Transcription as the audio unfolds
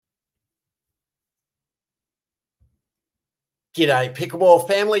G'day Pickleball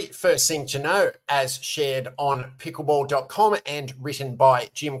family. First thing to know, as shared on pickleball.com and written by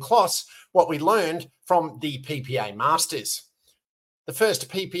Jim Kloss, what we learned from the PPA Masters. The first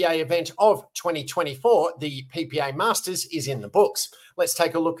PPA event of 2024, the PPA Masters, is in the books. Let's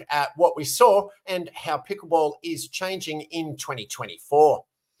take a look at what we saw and how pickleball is changing in 2024.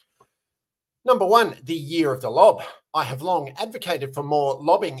 Number one, the year of the lob. I have long advocated for more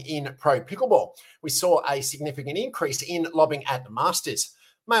lobbing in pro pickleball. We saw a significant increase in lobbing at the Masters.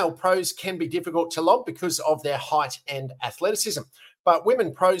 Male pros can be difficult to lob because of their height and athleticism, but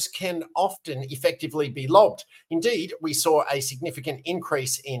women pros can often effectively be lobbed. Indeed, we saw a significant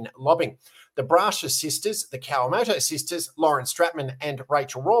increase in lobbing. The Brasher sisters, the Kawamoto sisters, Lauren Stratman and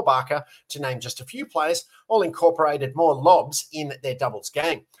Rachel Rohrbacher, to name just a few players, all incorporated more lobs in their doubles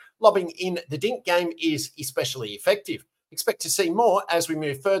game. Lobbing in the dink game is especially effective. Expect to see more as we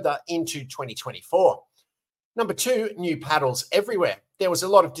move further into 2024. Number two, new paddles everywhere. There was a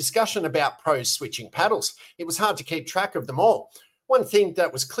lot of discussion about pros switching paddles. It was hard to keep track of them all. One thing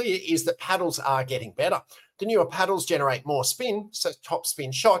that was clear is that paddles are getting better. The newer paddles generate more spin, so top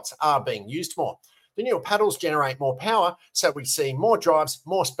spin shots are being used more. The newer paddles generate more power, so we see more drives,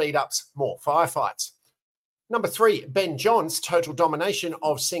 more speed ups, more firefights. Number three, Ben John's total domination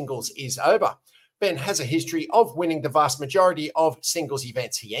of singles is over. Ben has a history of winning the vast majority of singles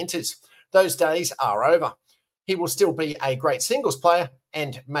events he enters. Those days are over. He will still be a great singles player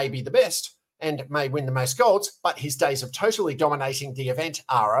and may be the best and may win the most golds, but his days of totally dominating the event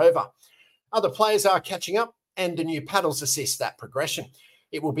are over. Other players are catching up and the new paddles assist that progression.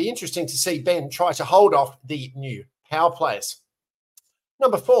 It will be interesting to see Ben try to hold off the new power players.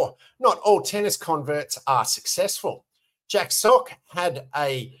 Number four, not all tennis converts are successful. Jack Sock had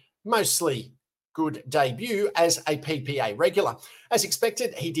a mostly good debut as a PPA regular. As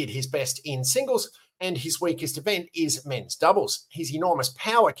expected, he did his best in singles, and his weakest event is men's doubles. His enormous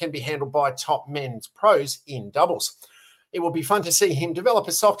power can be handled by top men's pros in doubles. It will be fun to see him develop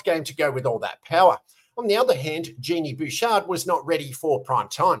a soft game to go with all that power. On the other hand, Jeannie Bouchard was not ready for prime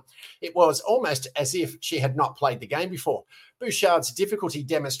time. It was almost as if she had not played the game before. Bouchard's difficulty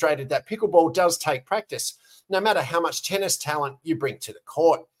demonstrated that pickleball does take practice, no matter how much tennis talent you bring to the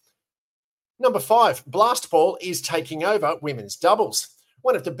court. Number five, blast ball is taking over women's doubles.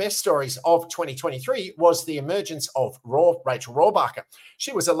 One of the best stories of 2023 was the emergence of Rachel Rohrbacher.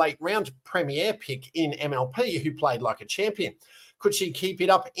 She was a late round premier pick in MLP who played like a champion. Could she keep it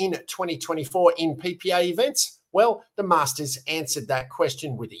up in 2024 in PPA events? Well, the Masters answered that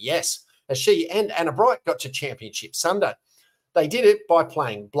question with a yes, as she and Anna Bright got to Championship Sunday. They did it by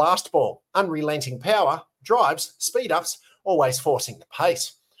playing blast ball, unrelenting power, drives, speed ups, always forcing the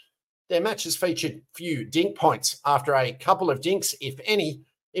pace. Their matches featured few dink points. After a couple of dinks, if any,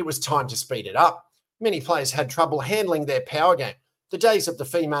 it was time to speed it up. Many players had trouble handling their power game. The days of the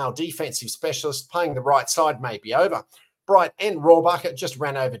female defensive specialist playing the right side may be over. Bright and Rohrbacher just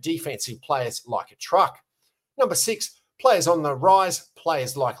ran over defensive players like a truck. Number six, players on the rise,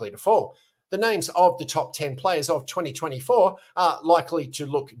 players likely to fall. The names of the top 10 players of 2024 are likely to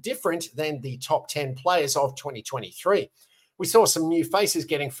look different than the top 10 players of 2023. We saw some new faces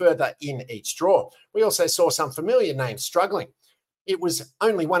getting further in each draw. We also saw some familiar names struggling. It was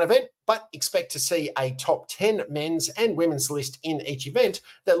only one event, but expect to see a top 10 men's and women's list in each event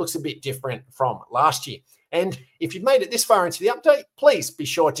that looks a bit different from last year. And if you've made it this far into the update, please be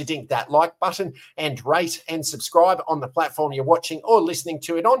sure to dink that like button and rate and subscribe on the platform you're watching or listening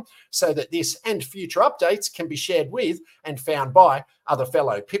to it on, so that this and future updates can be shared with and found by other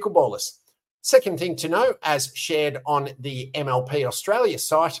fellow pickleballers. Second thing to know, as shared on the MLP Australia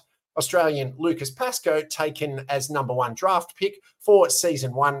site, Australian Lucas Pascoe taken as number one draft pick for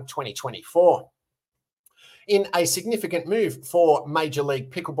Season 1 2024. In a significant move for Major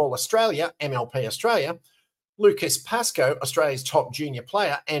League Pickleball Australia, MLP Australia, Lucas Pascoe, Australia's top junior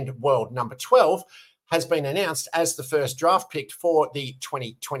player and world number 12, has been announced as the first draft pick for the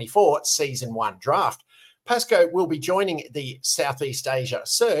 2024 Season 1 draft. Pascoe will be joining the Southeast Asia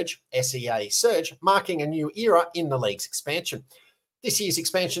Surge, SEA Surge, marking a new era in the league's expansion. This year's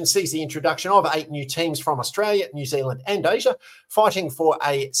expansion sees the introduction of 8 new teams from Australia, New Zealand and Asia, fighting for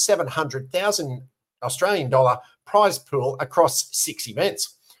a $700,000 Australian dollar prize pool across 6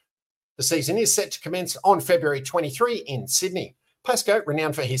 events. The season is set to commence on February 23 in Sydney. Pascoe,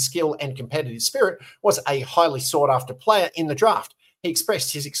 renowned for his skill and competitive spirit, was a highly sought-after player in the draft. He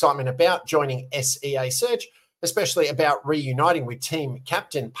expressed his excitement about joining SEA Surge, especially about reuniting with team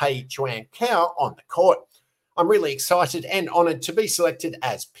captain Pei Chuan Kao on the court. I'm really excited and honoured to be selected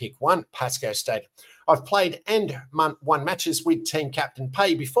as pick one, Pascoe stated. I've played and won matches with team captain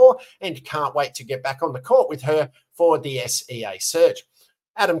Pay before and can't wait to get back on the court with her for the SEA Surge.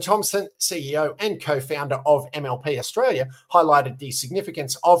 Adam Thompson, CEO and co-founder of MLP Australia, highlighted the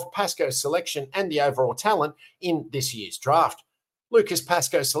significance of Pascoe's selection and the overall talent in this year's draft. Lucas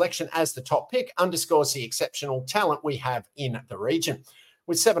Pascoe's selection as the top pick underscores the exceptional talent we have in the region.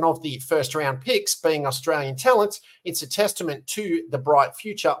 With 7 of the first-round picks being Australian talents, it's a testament to the bright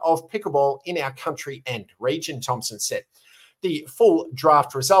future of pickleball in our country and region, Thompson said. The full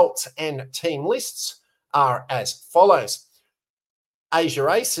draft results and team lists are as follows. Asia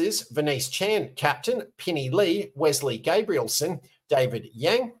Aces, Venice Chan, captain, Penny Lee, Wesley Gabrielson, David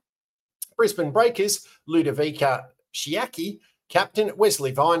Yang. Brisbane Breakers, Ludovica Shiaki, captain,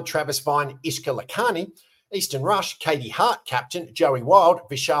 Wesley Vine, Travis Vine, Ishka Lakani. Eastern Rush, Katie Hart, captain, Joey Wild,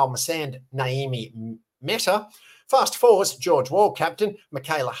 Vishal Masand, Naomi Mehta. Fast Fours, George Wall, captain,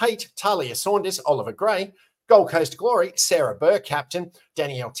 Michaela Haight, Talia Saunders, Oliver Gray. Gold Coast Glory, Sarah Burr, captain,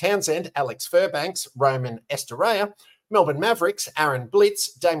 Danielle Townsend, Alex Fairbanks, Roman Estrella. Melbourne Mavericks, Aaron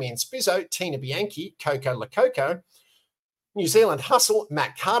Blitz, Damien Spizzo, Tina Bianchi, Coco Lococo. New Zealand Hustle,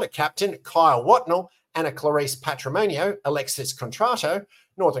 Matt Carter, captain, Kyle Watnell, Anna Clarice Patrimonio, Alexis Contrato.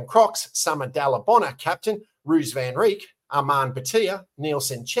 Northern Crocs, Summer Dalla Bonner, captain, Ruse Van Reek, Armand Batia,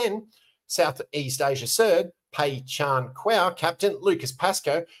 Nielsen Chen. Southeast Asia Surd, Pei Chan Kwao, captain, Lucas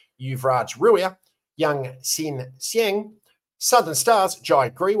Pascoe, Yuvraj Ruia, Young Sin Xiang. Southern Stars, Jai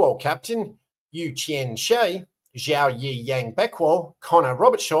Grewal, captain, Yu Chien Shea, Zhao Yi Yang Beckwall, Connor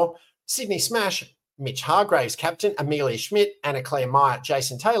Robertshaw. Sydney Smash, Mitch Hargraves, captain, Amelia Schmidt, Anna Claire Meyer,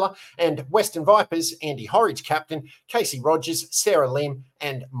 Jason Taylor, and Western Vipers, Andy Horridge, captain, Casey Rogers, Sarah Lim,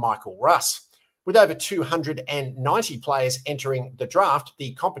 and Michael Russ. With over 290 players entering the draft,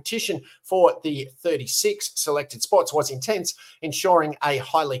 the competition for the 36 selected spots was intense, ensuring a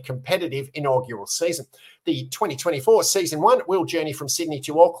highly competitive inaugural season. The 2024 Season 1 will journey from Sydney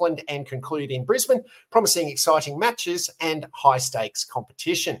to Auckland and conclude in Brisbane, promising exciting matches and high-stakes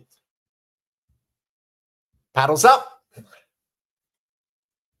competition. Paddles up.